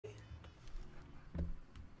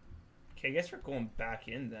Okay, I guess we're going back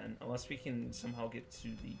in then, unless we can somehow get to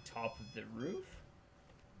the top of the roof.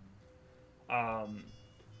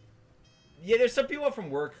 Yeah, there's some people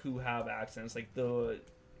from work who have accents, like the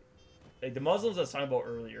Muslims I was talking about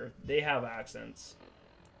earlier. They have accents.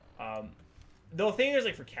 The thing is,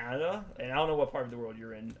 like, for Canada, and I don't know what part of the world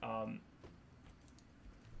you're in,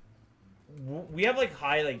 we have, like,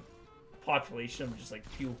 high, like, population of just, like,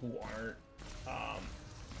 people who aren't,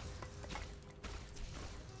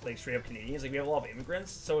 like, straight up Canadians. Like, we have a lot of immigrants,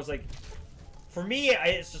 so it's, like, for me,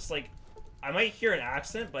 it's just, like, I might hear an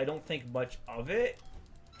accent, but I don't think much of it,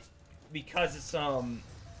 because it's, come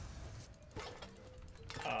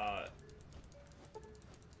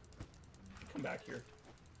back here.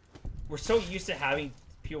 We're so used to having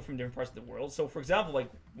people from different parts of the world. So, for example, like,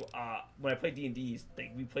 when I play D&D,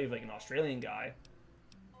 like, we played, like, an Australian guy.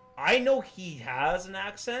 I know he has an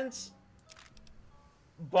accent,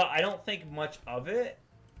 but I don't think much of it,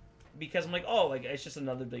 because I'm like, oh, like, it's just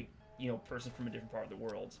another, like, you know, person from a different part of the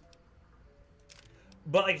world.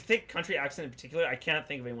 But, like, thick country accent in particular, I can't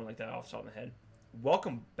think of anyone like that off the top of my head.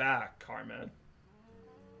 Welcome back, Carman.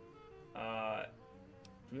 Do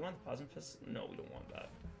we want the plasma pistol? No, we don't want that.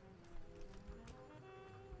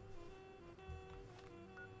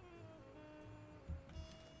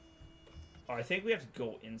 Oh, I think we have to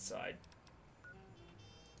go inside.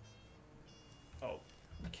 Oh,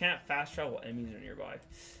 we can't fast travel while enemies are nearby.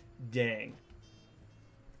 Dang.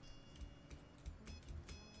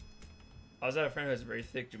 I was at a friend who has a very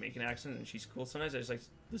thick Jamaican accent, and she's cool sometimes. I just like to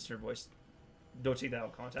listen to her voice. Don't take that out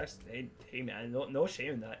of context. Hey man, no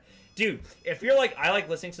shame in that. Dude, if you're like, I like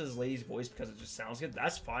listening to this lady's voice because it just sounds good,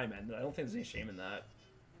 that's fine, man. I don't think there's any shame in that.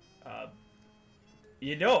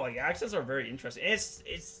 You know, like, accents are very interesting. And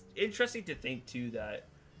it's interesting to think, too, that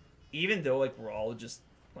even though, like, we're all just,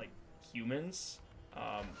 like, humans,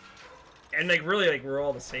 and, like, really, like, we're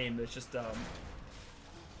all the same, it's just,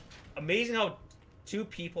 amazing how two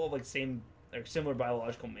people of, like, same, like, similar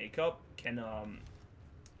biological makeup can,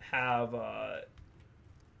 have,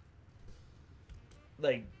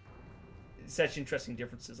 like, such interesting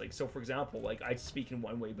differences. Like, so, for example, like, I speak in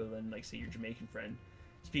one way, but then, like, say your Jamaican friend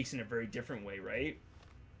speaks in a very different way, right?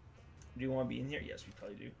 Do you want to be in here? Yes, we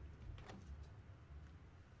probably do.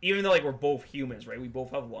 Even though, like, we're both humans, right? We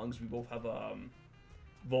both have lungs, we both have,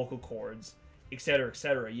 vocal cords,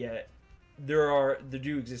 etc., yet there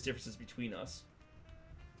do exist differences between us.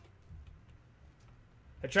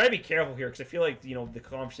 I try to be careful here, because I feel like, you know, the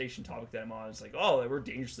conversation topic that I'm on is like, oh, we're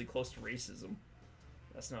dangerously close to racism.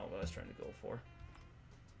 That's not what I was trying to go for.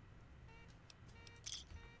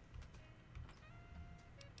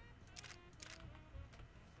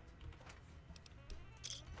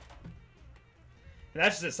 And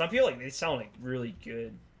that's just it. Some people, like, they sound, like, really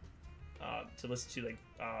good to listen to. Like,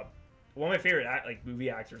 one of my favorite, like, movie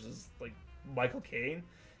actors is, like, Michael Caine.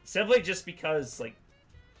 Simply just because, like,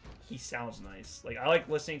 he sounds nice. Like, I like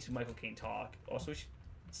listening to Michael Caine talk. Also, we should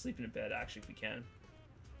sleep in a bed, actually, if we can.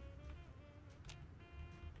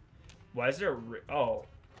 Why is there a... Oh,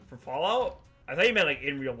 for Fallout? I thought you meant, like,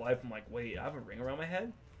 in real life. I'm like, wait, I have a ring around my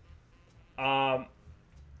head? Oh,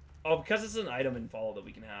 because it's an item in Fallout that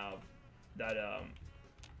we can have that,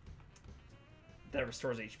 that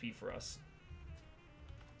restores HP for us.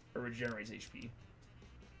 Or regenerates HP.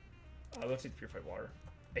 Let's take the purified water.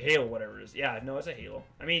 A halo, whatever it is. Yeah, no, it's a halo.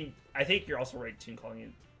 I mean, I think you're also right, too, in calling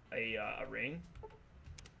it a ring.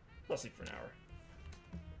 Let's sleep for an hour.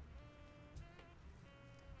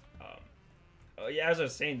 Yeah, as I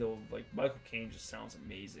was saying, though, like, Michael Caine just sounds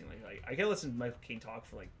amazing. Like I can listen to Michael Caine talk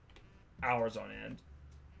for, like, hours on end.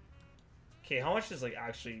 Okay, how much is, like,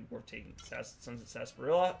 actually worth taking? Sunset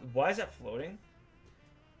Sarsaparilla? Why is that floating?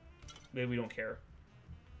 Maybe we don't care.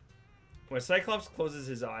 When Cyclops closes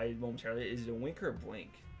his eye momentarily, is it a wink or a blink?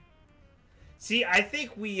 See, I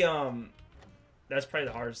think we, that's probably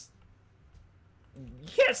the hardest. You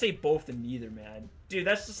can't say both and neither, man. Dude,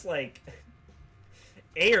 that's just like,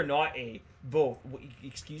 A or not A, both.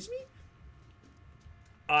 Excuse me?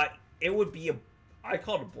 It would be I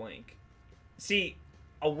call it a blink. See,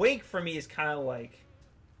 a wink for me is kind of like,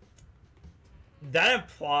 that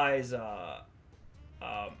implies, a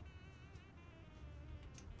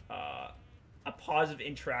positive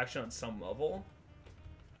interaction on some level.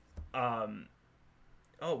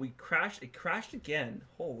 Oh, we crashed. It crashed again.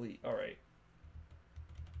 Holy. All right.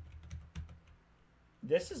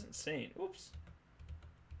 This is insane. Oops.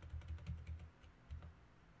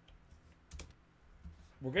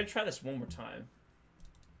 We're gonna try this one more time.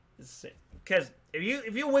 Because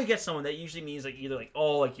if you wink at someone, that usually means like either like,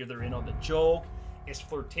 oh, like they're in on the joke, it's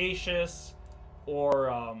flirtatious,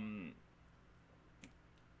 or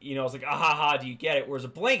you know, it's like, ah ha ha, do you get it? Whereas a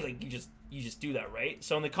blink, like, you just do that, right?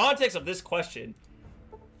 So in the context of this question,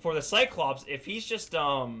 for the Cyclops, if he's just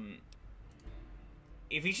standing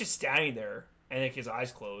there and like his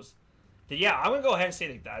eyes closed, then yeah, I'm gonna go ahead and say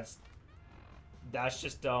like that's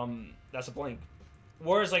just that's a blink.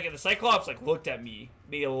 Whereas like if the Cyclops like looked at me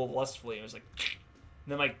maybe a little lustfully, and was like,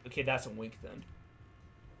 and then like, okay, that's a wink then.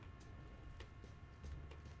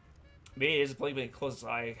 Maybe it is a blink, but he closes his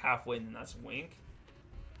eye halfway, and then that's a wink.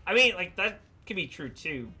 I mean, like, that could be true,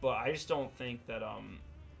 too, but I just don't think that, I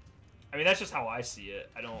mean, that's just how I see it.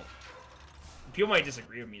 I don't... People might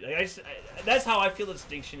disagree with me. Like, that's how I feel the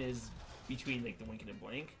distinction is between, like, the wink and the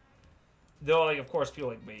blink. Though, like, of course, people,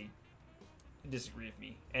 like, may disagree with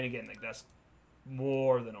me. And again, like, that's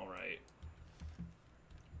more than alright.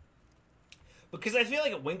 Because I feel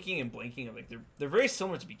like winking and blinking, like, they're very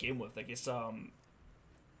similar to begin with. Like, it's,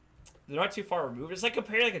 they're not too far removed. It's like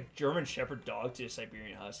comparing like a German Shepherd dog to a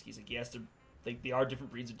Siberian Husky. It's like, yes, they're like they are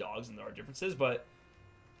different breeds of dogs and there are differences, but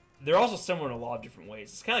they're also similar in a lot of different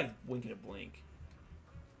ways. It's kind of like wink and a blink.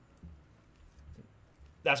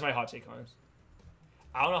 That's my hot take on it.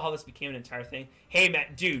 I don't know how this became an entire thing. Hey,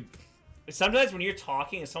 Matt, dude. Sometimes when you're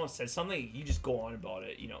talking and someone says something, you just go on about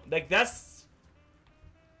it. You know, like that's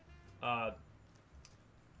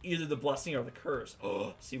either the blessing or the curse.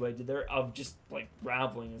 Oh, see what I did there? Of just, like,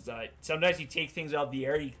 rambling is that sometimes you take things out of the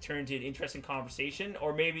air, you turn into an interesting conversation,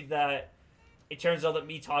 or maybe that it turns out that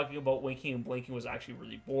me talking about winking and blinking was actually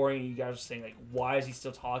really boring, and you guys are saying, like, why is he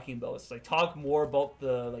still talking about this? Like, talk more about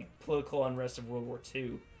the, like, political unrest of World War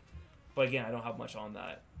II. But again, I don't have much on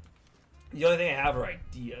that. The only thing I have are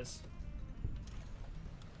ideas.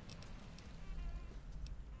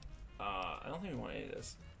 I don't think we want any of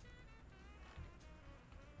this.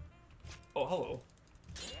 Oh, hello.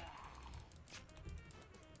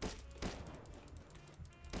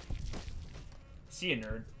 See you,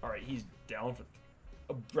 nerd. Alright, he's down for...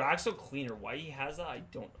 A Braxo Cleaner. Why he has that, I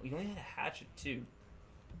don't know. He only had a hatchet, too.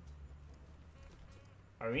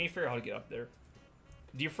 Alright, we need to figure out how to get up there.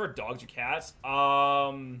 Do you prefer dogs or cats?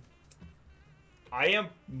 I am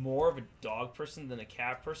more of a dog person than a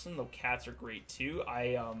cat person, though cats are great, too.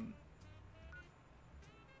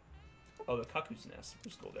 Oh, the cuckoo's nest.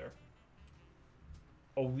 Let's go there.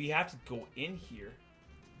 Oh, we have to go in here.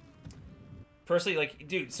 Personally, like,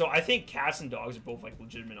 dude, so I think cats and dogs are both, like,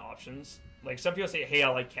 legitimate options. Like, some people say, hey, I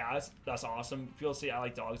like cats. That's awesome. People say, I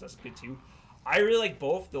like dogs. That's good, too. I really like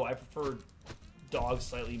both, though I prefer dogs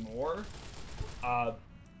slightly more.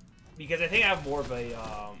 Because I think I have more of a,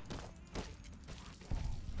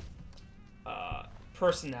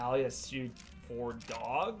 personality that's suited for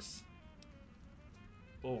dogs.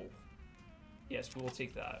 Oh. Yes, we will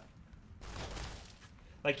take that.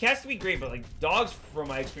 Like, cats can be great, but, like, dogs, from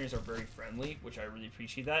my experience, are very friendly, which I really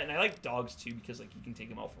appreciate that. And I like dogs, too, because, like, you can take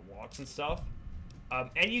them out for walks and stuff.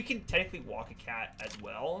 And you can technically walk a cat as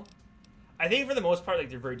well. I think, for the most part, like,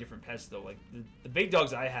 they're very different pets, though. Like, the big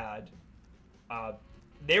dogs I had,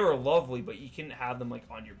 they were lovely, but you couldn't have them, like,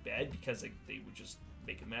 on your bed because, like, they would just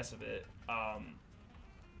make a mess of it.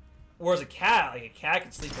 Whereas a cat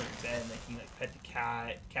can sleep on your bed, and, like, you can, like, pet the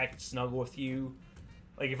cat can snuggle with you.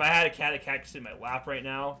 Like, if I had a cat could sit in my lap right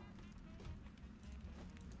now.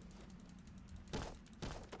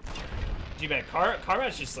 Dude, man,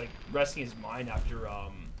 Carmat's just, like, resting his mind after,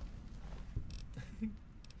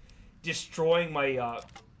 destroying my,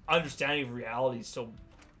 understanding of reality so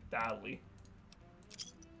badly.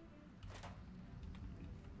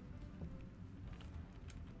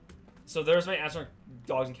 So there's my answer on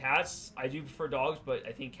dogs and cats. I do prefer dogs, but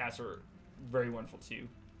I think cats are very wonderful, too.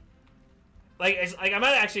 Like, I'm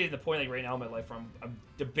at actually at the point, like, right now in my life where I'm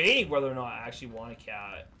debating whether or not I actually want a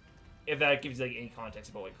cat. If that gives you, like, any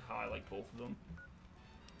context about, like, how I like both of them.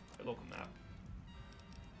 A local map.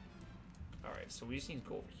 Alright, so we just need to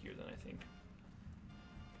go over here then, I think.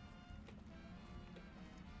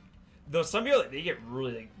 Though some people, like, they get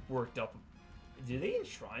really, like, worked up. Did they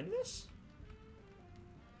enshrine this?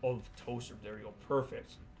 Oh, the toaster. There we go.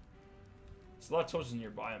 Perfect. There's a lot of toasters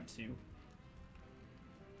nearby them, too.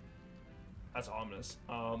 That's ominous.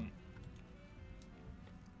 Some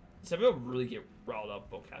people really get riled up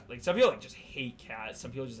about cats. Like, some people, like, just hate cats.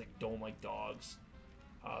 Some people just, like, don't like dogs.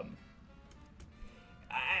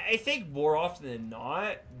 I think more often than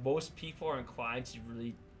not, most people are inclined to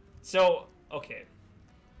really... So, okay.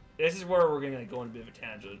 This is where we're going to, like, go on a bit of a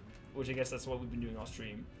tangent, which I guess that's what we've been doing off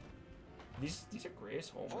stream. These are greatest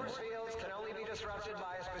homes. Force fields can only be disrupted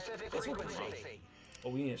by a specific frequency. Oh,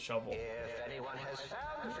 we need a shovel. If anyone has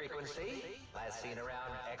found the frequency, last seen around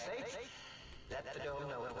X8, let the dome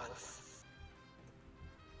know at once.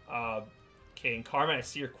 Okay, and Carmen, I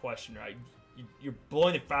see your question, right? you're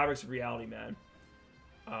blowing the fabrics of reality, man.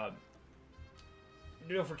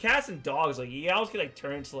 You know, for cats and dogs, like, you always get, like,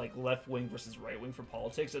 turn into, like, left wing versus right wing for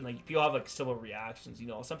politics, and, like, people have, like, similar reactions, you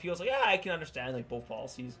know. Some people's like, yeah, I can understand, like, both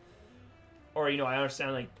policies. Or, you know, I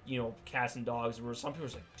understand, like, you know, cats and dogs, where some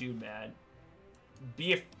people's like, dude, man,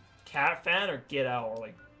 be a cat fan or get out, or,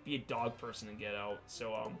 like, be a dog person and get out.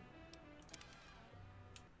 So,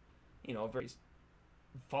 you know, very...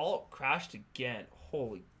 Fallout crashed again.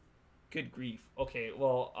 Holy good grief. Okay,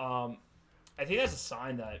 well, I think that's a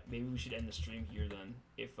sign that maybe we should end the stream here then.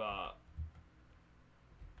 If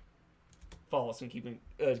Fallout's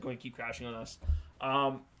is going to keep crashing on us.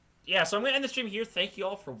 Yeah, so I'm going to end the stream here. Thank you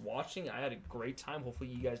all for watching. I had a great time. Hopefully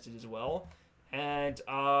you guys did as well. And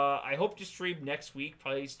I hope to stream next week,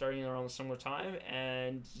 probably starting around the summer time.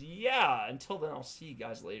 And yeah, until then, I'll see you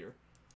guys later.